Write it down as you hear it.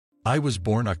I was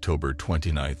born October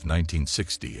 29,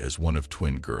 1960, as one of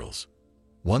twin girls.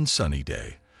 One sunny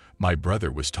day, my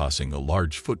brother was tossing a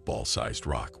large football-sized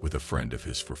rock with a friend of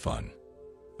his for fun.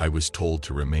 I was told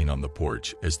to remain on the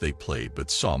porch as they played,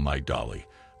 but saw my dolly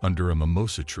under a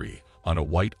mimosa tree on a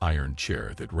white iron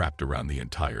chair that wrapped around the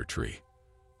entire tree.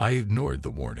 I ignored the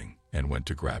warning and went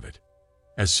to grab it.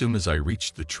 As soon as I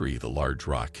reached the tree, the large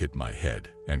rock hit my head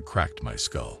and cracked my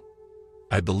skull.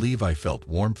 I believe I felt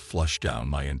warmth flush down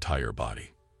my entire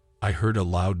body. I heard a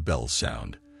loud bell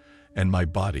sound, and my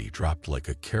body dropped like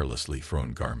a carelessly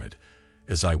thrown garment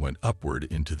as I went upward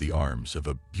into the arms of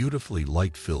a beautifully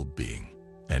light-filled being,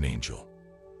 an angel.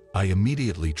 I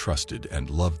immediately trusted and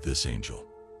loved this angel.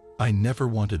 I never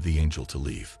wanted the angel to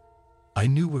leave. I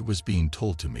knew what was being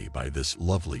told to me by this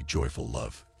lovely, joyful,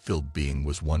 love-filled being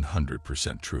was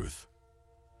 100% truth.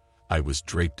 I was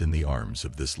draped in the arms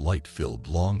of this light-filled,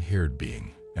 long-haired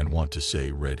being, and want to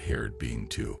say red-haired being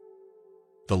too.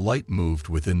 The light moved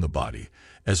within the body,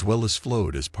 as well as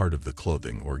flowed as part of the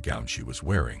clothing or gown she was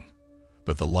wearing.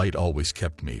 But the light always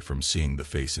kept me from seeing the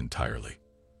face entirely.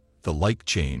 The light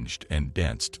changed and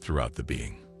danced throughout the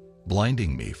being,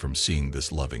 blinding me from seeing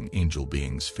this loving angel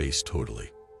being's face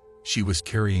totally. She was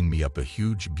carrying me up a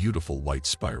huge, beautiful white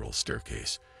spiral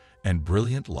staircase, and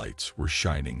brilliant lights were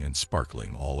shining and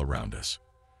sparkling all around us.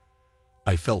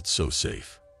 I felt so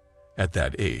safe. At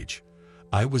that age,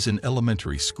 I was in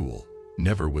elementary school,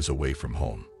 never was away from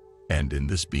home, and in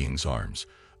this being's arms,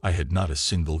 I had not a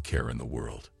single care in the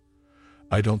world.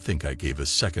 I don't think I gave a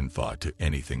second thought to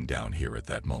anything down here at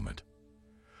that moment.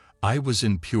 I was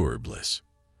in pure bliss.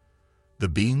 The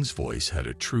being's voice had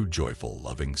a true joyful,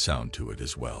 loving sound to it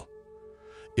as well.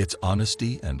 Its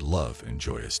honesty and love and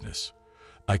joyousness,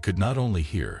 I could not only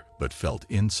hear but felt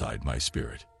inside my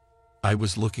spirit. I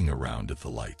was looking around at the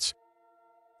lights.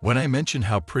 When I mentioned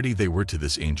how pretty they were to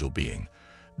this angel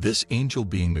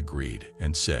being agreed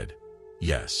and said,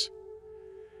 "Yes."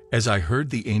 As I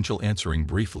heard the angel answering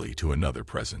briefly to another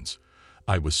presence,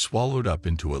 I was swallowed up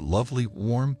into a lovely,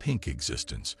 warm, pink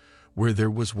existence where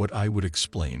there was what I would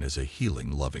explain as a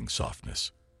healing, loving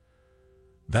softness.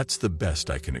 That's the best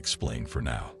I can explain for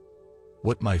now.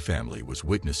 What my family was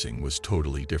witnessing was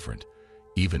totally different,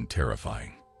 even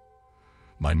terrifying.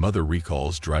 My mother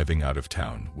recalls driving out of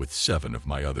town with 7 of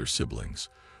my other siblings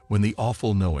when the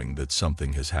awful knowing that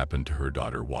something has happened to her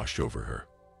daughter washed over her.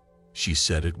 She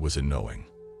said it was a knowing.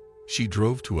 She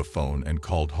drove to a phone and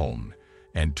called home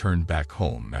and turned back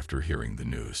home after hearing the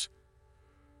news.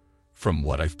 From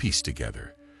what I've pieced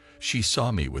together, she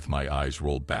saw me with my eyes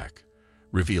rolled back,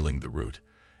 revealing the root,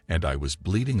 and I was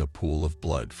bleeding a pool of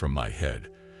blood from my head,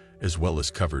 as well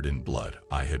as covered in blood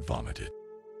I had vomited.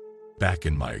 Back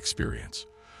in my experience,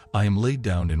 I am laid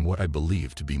down in what I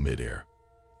believe to be midair.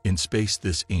 In space,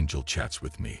 this angel chats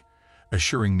with me,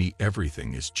 assuring me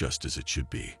everything is just as it should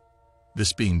be.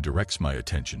 This being directs my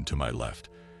attention to my left,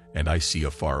 and I see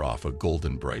afar off a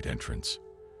golden bright entrance.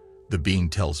 The being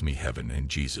tells me heaven and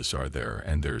Jesus are there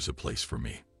and there's a place for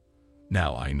me.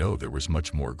 Now I know there was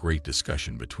much more great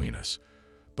discussion between us,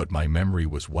 but my memory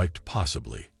was wiped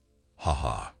possibly.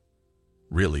 Ha.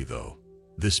 Really though,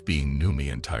 this being knew me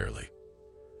entirely.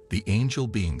 The angel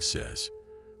being says,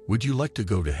 "Would you like to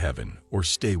go to heaven or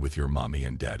stay with your mommy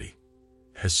and daddy?"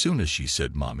 As soon as she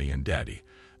said mommy and daddy,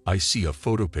 I see a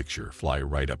photo picture fly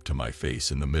right up to my face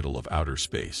in the middle of outer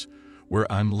space, where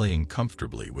I'm laying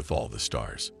comfortably with all the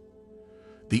stars.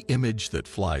 The image that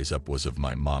flies up was of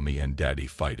my mommy and daddy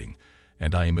fighting,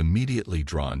 and I am immediately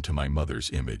drawn to my mother's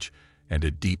image and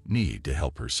a deep need to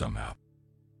help her somehow.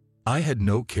 I had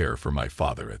no care for my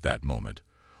father at that moment,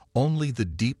 only the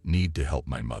deep need to help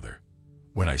my mother.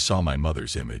 When I saw my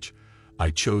mother's image,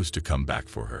 I chose to come back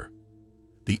for her.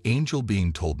 The angel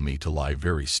being told me to lie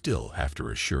very still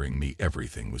after assuring me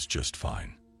everything was just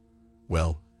fine.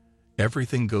 Well,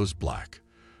 everything goes black,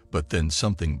 but then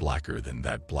something blacker than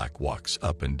that black walks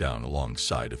up and down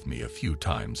alongside of me a few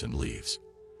times and leaves.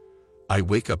 I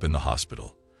wake up in the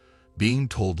hospital, being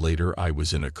told later I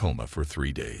was in a coma for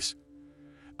 3 days.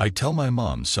 I tell my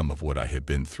mom some of what I had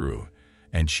been through,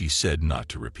 and she said not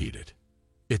to repeat it.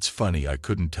 It's funny I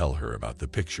couldn't tell her about the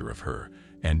picture of her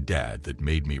and Dad that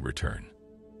made me return.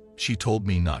 She told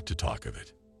me not to talk of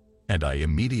it, and I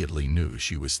immediately knew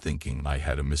she was thinking I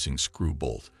had a missing screw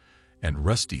bolt and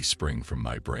rusty spring from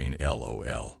my brain,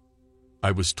 LOL.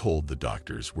 I was told the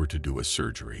doctors were to do a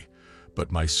surgery,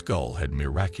 but my skull had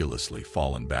miraculously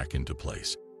fallen back into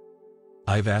place.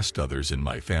 I've asked others in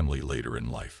my family later in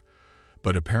life,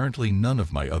 but apparently none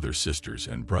of my other sisters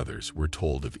and brothers were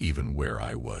told of even where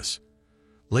I was.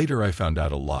 Later I found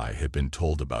out a lie had been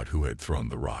told about who had thrown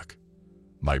the rock.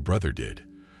 My brother did,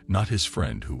 not his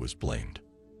friend who was blamed.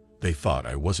 They thought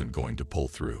I wasn't going to pull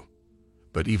through.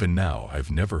 But even now, I've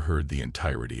never heard the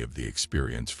entirety of the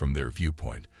experience from their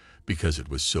viewpoint because it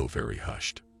was so very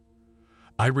hushed.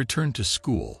 I returned to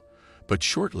school, but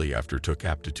shortly after took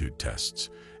aptitude tests,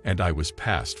 and I was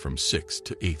passed from 6th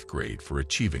to 8th grade for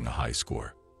achieving a high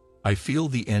score. I feel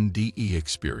the NDE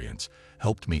experience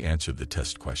helped me answer the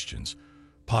test questions,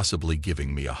 possibly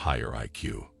giving me a higher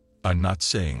IQ. I'm not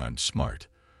saying I'm smart,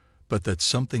 but that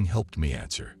something helped me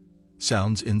answer.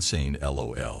 Sounds insane,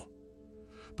 LOL.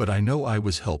 But I know I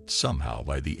was helped somehow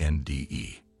by the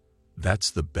NDE.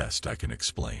 That's the best I can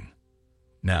explain.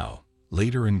 Now,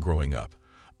 later in growing up,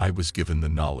 I was given the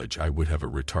knowledge I would have a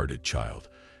retarded child,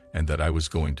 and that I was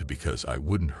going to because I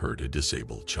wouldn't hurt a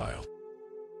disabled child.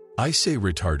 I say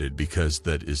retarded because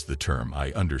that is the term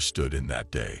I understood in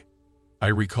that day. I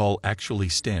recall actually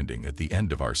standing at the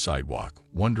end of our sidewalk,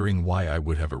 wondering why I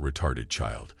would have a retarded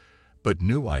child, but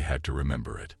knew I had to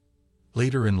remember it.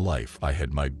 Later in life, I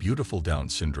had my beautiful Down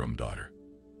syndrome daughter.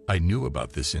 I knew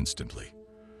about this instantly.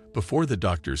 Before the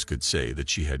doctors could say that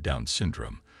she had Down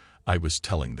syndrome, I was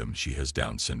telling them she has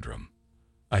Down syndrome.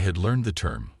 I had learned the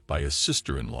term by a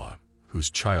sister-in-law whose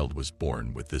child was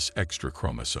born with this extra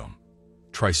chromosome,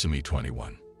 trisomy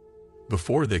 21.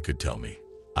 Before they could tell me,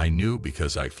 I knew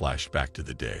because I flashed back to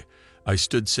the day. I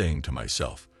stood saying to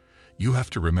myself, "You have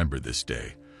to remember this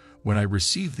day. When I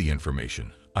received the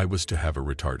information, I was to have a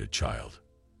retarded child."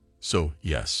 So,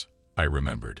 yes, I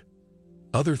remembered.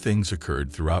 Other things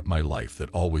occurred throughout my life that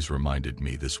always reminded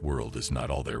me this world is not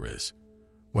all there is.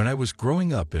 When I was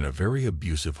growing up in a very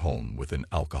abusive home with an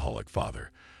alcoholic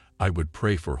father, I would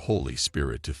pray for Holy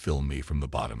Spirit to fill me from the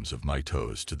bottoms of my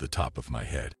toes to the top of my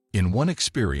head. In one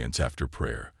experience after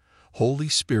prayer, Holy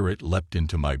Spirit leapt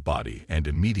into my body and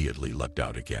immediately leapt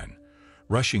out again,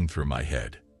 rushing through my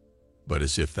head. But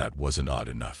as if that wasn't odd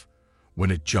enough,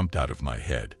 when it jumped out of my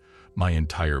head, my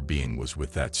entire being was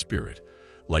with that spirit,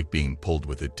 like being pulled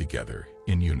with it together,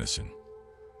 in unison.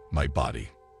 My body,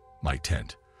 my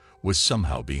tent, was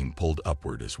somehow being pulled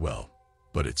upward as well,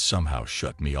 but it somehow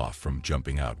shut me off from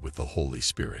jumping out with the Holy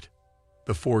Spirit.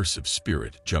 The force of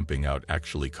Spirit jumping out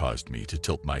actually caused me to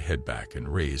tilt my head back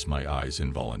and raise my eyes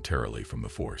involuntarily from the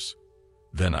force.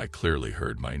 Then I clearly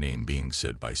heard my name being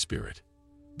said by Spirit.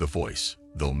 The voice,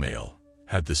 though male,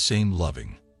 had the same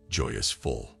loving, joyous,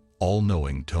 full,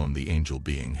 all-knowing tone the angel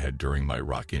being had during my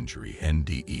rock injury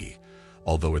NDE,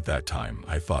 although at that time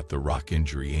I thought the rock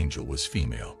injury angel was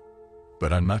female.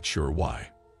 But I'm not sure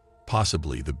why.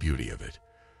 Possibly the beauty of it,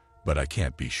 but I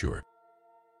can't be sure.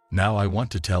 Now I want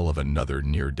to tell of another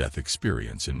near-death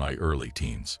experience in my early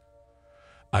teens.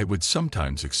 I would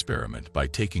sometimes experiment by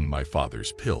taking my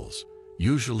father's pills,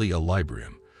 usually a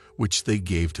Librium, which they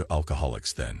gave to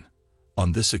alcoholics then.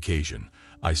 On this occasion,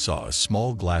 I saw a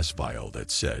small glass vial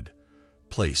that said,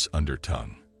 "Place under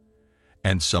tongue,"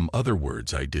 and some other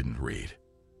words I didn't read.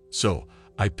 So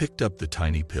I picked up the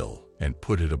tiny pill and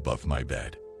put it above my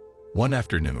bed. One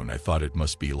afternoon I thought it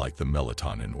must be like the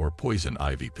melatonin or poison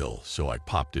ivy pill, so I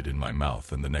popped it in my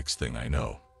mouth, and the next thing I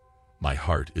know, my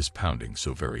heart is pounding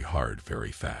so very hard,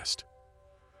 very fast.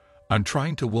 I'm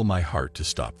trying to will my heart to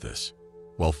stop this.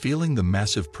 While feeling the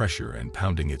massive pressure and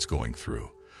pounding it's going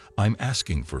through, I'm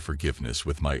asking for forgiveness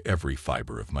with my every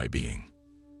fiber of my being.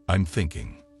 I'm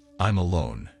thinking, I'm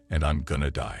alone and I'm gonna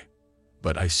die.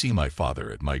 But I see my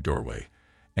father at my doorway,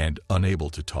 and unable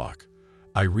to talk,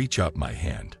 I reach out my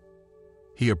hand.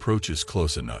 He approaches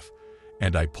close enough,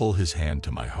 and I pull his hand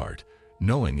to my heart,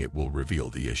 knowing it will reveal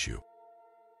the issue.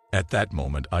 At that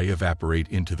moment, I evaporate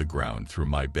into the ground through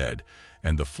my bed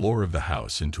and the floor of the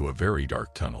house into a very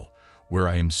dark tunnel, where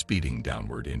I am speeding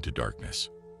downward into darkness.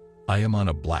 I am on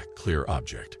a black, clear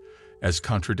object, as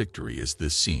contradictory as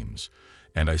this seems,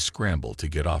 and I scramble to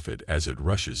get off it as it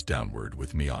rushes downward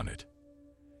with me on it.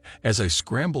 As I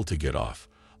scramble to get off,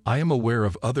 I am aware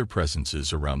of other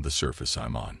presences around the surface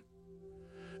I'm on.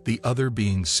 The other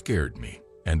beings scared me,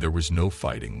 and there was no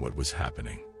fighting what was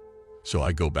happening. So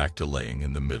I go back to laying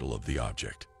in the middle of the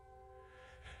object.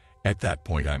 At that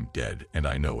point I'm dead, and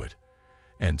I know it.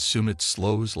 And soon it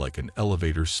slows like an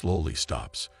elevator slowly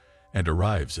stops and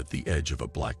arrives at the edge of a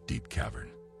black deep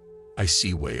cavern. I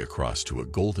see way across to a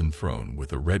golden throne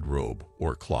with a red robe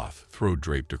or cloth throw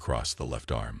draped across the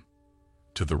left arm.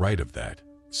 To the right of that,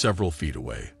 several feet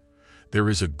away, there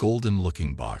is a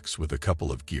golden-looking box with a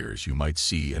couple of gears you might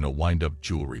see in a wind-up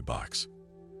jewelry box.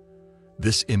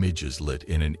 This image is lit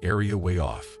in an area way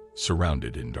off,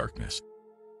 surrounded in darkness.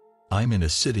 I'm in a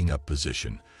sitting-up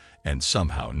position and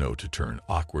somehow know to turn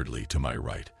awkwardly to my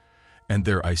right, and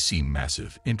there I see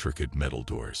massive, intricate metal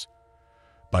doors.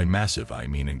 By massive I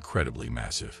mean incredibly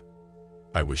massive.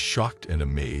 I was shocked and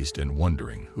amazed and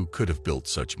wondering who could have built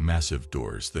such massive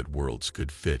doors that worlds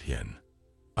could fit in.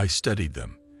 I studied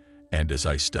them, and as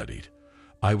I studied,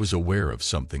 I was aware of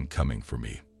something coming for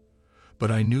me.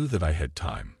 But I knew that I had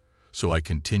time, so I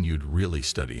continued really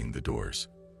studying the doors.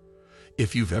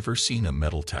 If you've ever seen a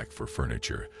metal tack for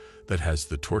furniture that has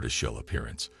the tortoiseshell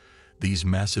appearance, these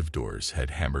massive doors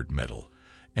had hammered metal,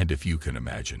 and if you can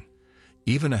imagine,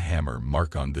 even a hammer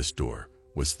mark on this door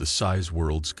was the size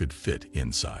worlds could fit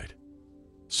inside.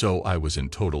 So I was in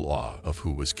total awe of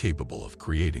who was capable of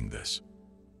creating this.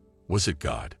 Was it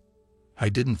God? I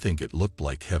didn't think it looked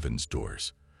like heaven's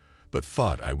doors, but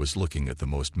thought I was looking at the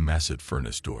most massive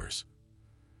furnace doors.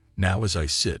 Now as I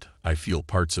sit, I feel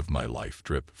parts of my life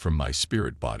drip from my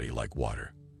spirit body like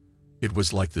water. It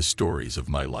was like the stories of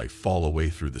my life fall away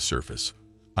through the surface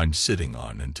I'm sitting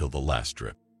on until the last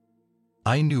drip.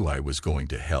 I knew I was going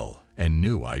to hell and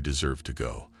knew I deserved to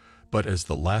go, but as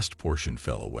the last portion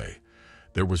fell away,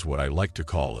 there was what I like to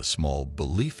call a small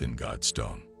belief in God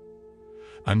stone.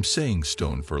 I'm saying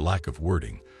stone for lack of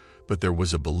wording, but there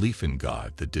was a belief in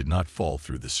God that did not fall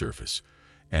through the surface,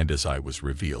 and as I was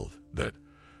revealed that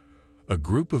a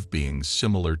group of beings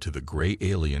similar to the gray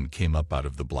alien came up out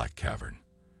of the black cavern,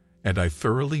 and I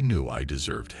thoroughly knew I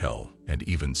deserved hell and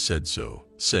even said so,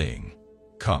 saying,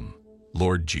 "Come,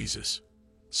 Lord Jesus."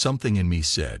 Something in me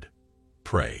said,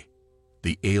 "Pray."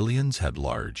 The aliens had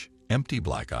large, empty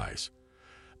black eyes.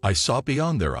 I saw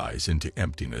beyond their eyes into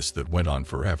emptiness that went on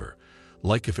forever,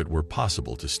 like if it were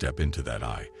possible to step into that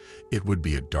eye, it would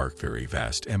be a dark, very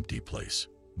vast, empty place,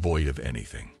 void of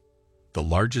anything. The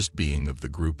largest being of the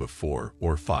group of 4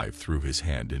 or 5 threw his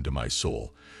hand into my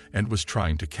soul and was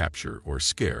trying to capture or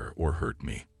scare or hurt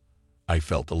me. I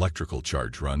felt electrical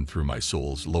charge run through my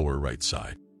soul's lower right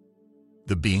side.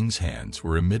 The being's hands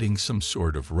were emitting some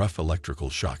sort of rough electrical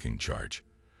shocking charge.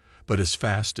 But as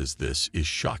fast as this is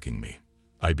shocking me,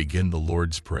 I begin the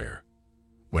Lord's Prayer.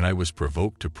 When I was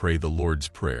provoked to pray the Lord's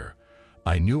Prayer,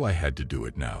 I knew I had to do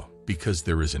it now because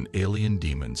there is an alien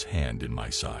demon's hand in my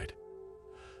side.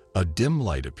 A dim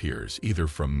light appears either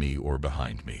from me or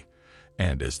behind me,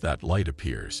 and as that light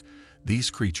appears,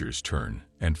 these creatures turn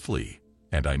and flee,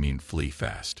 and I mean flee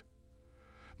fast.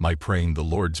 My praying the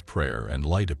Lord's Prayer and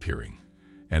light appearing,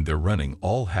 and their running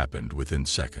all happened within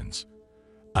seconds.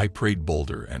 I prayed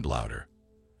bolder and louder.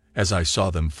 As I saw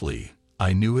them flee,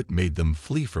 I knew it made them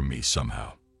flee from me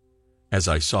somehow. As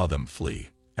I saw them flee,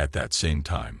 at that same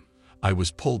time, I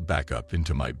was pulled back up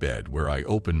into my bed where I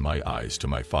opened my eyes to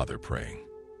my father praying,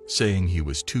 saying he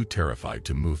was too terrified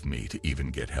to move me to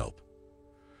even get help.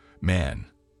 Man,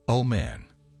 oh man,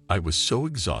 I was so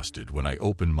exhausted when I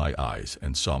opened my eyes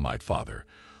and saw my father,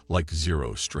 like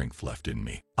zero strength left in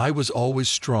me. I was always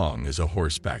strong as a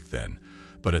horse back then,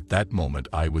 but at that moment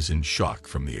I was in shock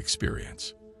from the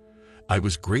experience. I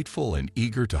was grateful and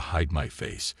eager to hide my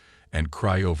face and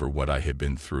cry over what I had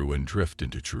been through and drift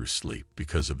into true sleep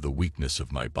because of the weakness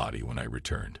of my body when I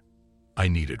returned. I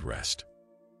needed rest.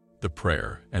 The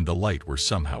prayer and the light were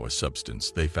somehow a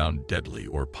substance they found deadly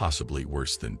or possibly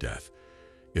worse than death,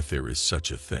 if there is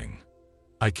such a thing.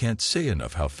 I can't say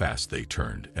enough how fast they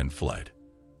turned and fled.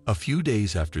 A few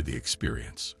days after the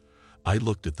experience, I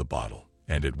looked at the bottle,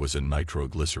 and it was a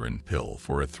nitroglycerin pill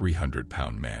for a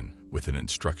 300-pound man with an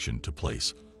instruction to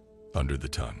place under the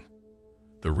tongue.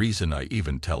 The reason I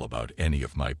even tell about any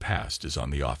of my past is on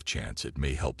the off chance it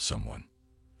may help someone.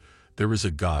 There is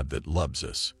a God that loves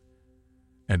us,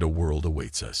 and a world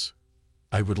awaits us.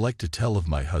 I would like to tell of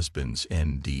my husband's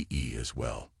NDE as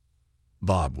well.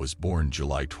 Bob was born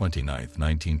July 29,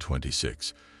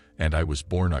 1926, and I was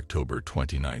born October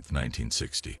 29,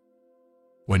 1960.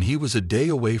 When he was a day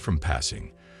away from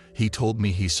passing, he told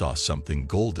me he saw something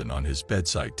golden on his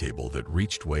bedside table that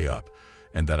reached way up,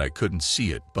 and that I couldn't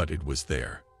see it, but it was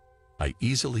there. I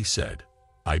easily said,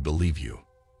 "I believe you."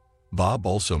 Bob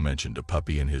also mentioned a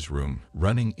puppy in his room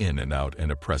running in and out and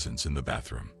a presence in the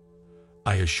bathroom.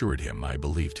 I assured him I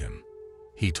believed him.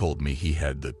 He told me he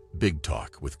had the big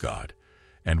talk with God,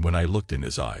 and when I looked in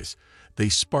his eyes, they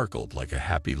sparkled like a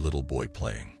happy little boy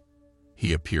playing.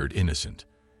 He appeared innocent.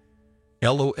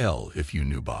 LOL if you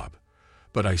knew Bob,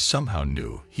 but I somehow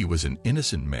knew he was an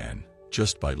innocent man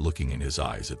just by looking in his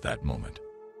eyes at that moment.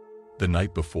 The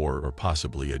night before, or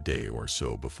possibly a day or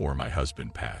so before my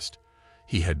husband passed,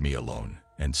 he had me alone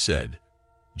and said,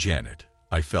 "Janet,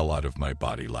 I fell out of my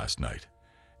body last night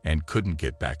and couldn't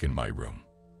get back in my room."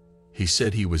 He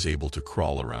said he was able to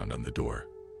crawl around on the door.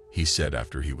 He said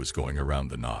after he was going around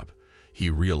the knob, he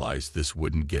realized this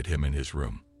wouldn't get him in his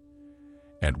room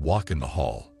and walk in the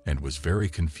hall, and was very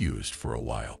confused for a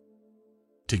while.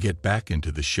 To get back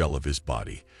into the shell of his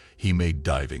body, he made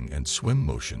diving and swim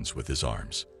motions with his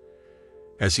arms.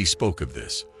 As he spoke of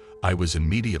this, I was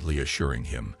immediately assuring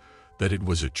him that it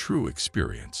was a true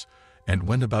experience and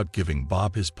went about giving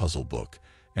Bob his puzzle book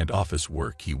and office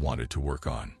work he wanted to work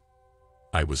on.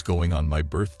 I was going on my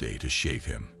birthday to shave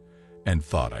him and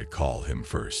thought I'd call him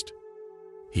first.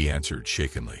 He answered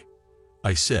shakenly.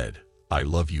 I said, "I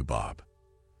love you, Bob."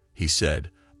 He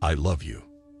said, "I love you."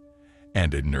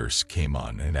 And a nurse came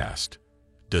on and asked,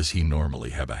 "Does he normally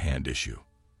have a hand issue?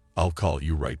 I'll call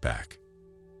you right back."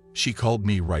 She called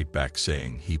me right back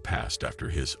saying he passed after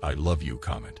his "I love you"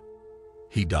 comment.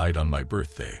 He died on my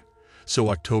birthday, so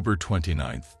October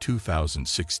 29th,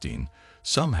 2016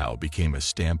 somehow became a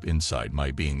stamp inside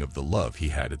my being of the love he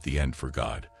had at the end for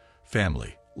God,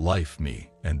 family, life,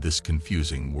 me, and this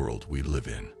confusing world we live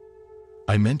in.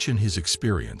 I mention his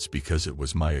experience because it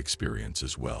was my experience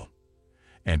as well,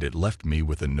 and it left me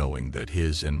with a knowing that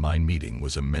his and my meeting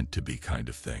was a meant-to-be kind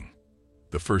of thing.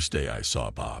 The first day I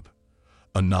saw Bob,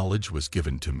 a knowledge was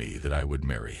given to me that I would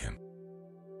marry him.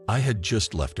 I had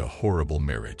just left a horrible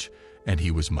marriage, and he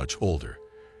was much older,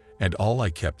 and all I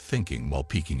kept thinking while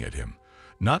peeking at him,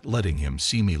 not letting him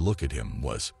see me look at him,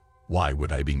 was, why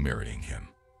would I be marrying him?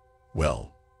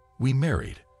 Well, we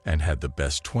married and had the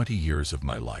best 20 years of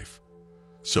my life.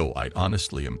 So I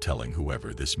honestly am telling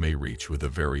whoever this may reach with a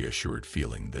very assured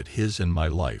feeling that his and my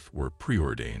life were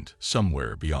preordained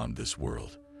somewhere beyond this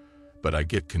world. But I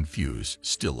get confused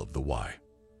still of the why.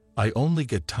 I only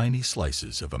get tiny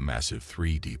slices of a massive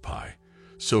 3D pie.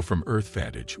 So from Earth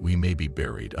vantage, we may be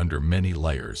buried under many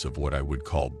layers of what I would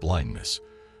call blindness,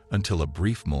 until a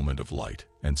brief moment of light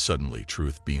and suddenly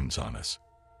truth beams on us.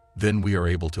 Then we are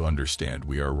able to understand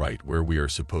we are right where we are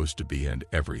supposed to be and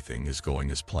everything is going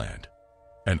as planned.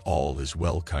 And all is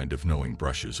well kind of knowing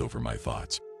brushes over my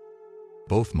thoughts.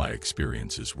 Both my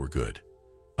experiences were good.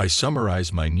 I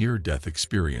summarize my near-death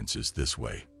experiences this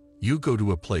way. You go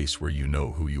to a place where you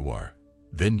know who you are.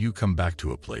 Then you come back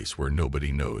to a place where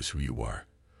nobody knows who you are.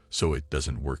 So it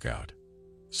doesn't work out.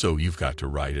 So you've got to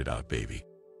ride it out, baby.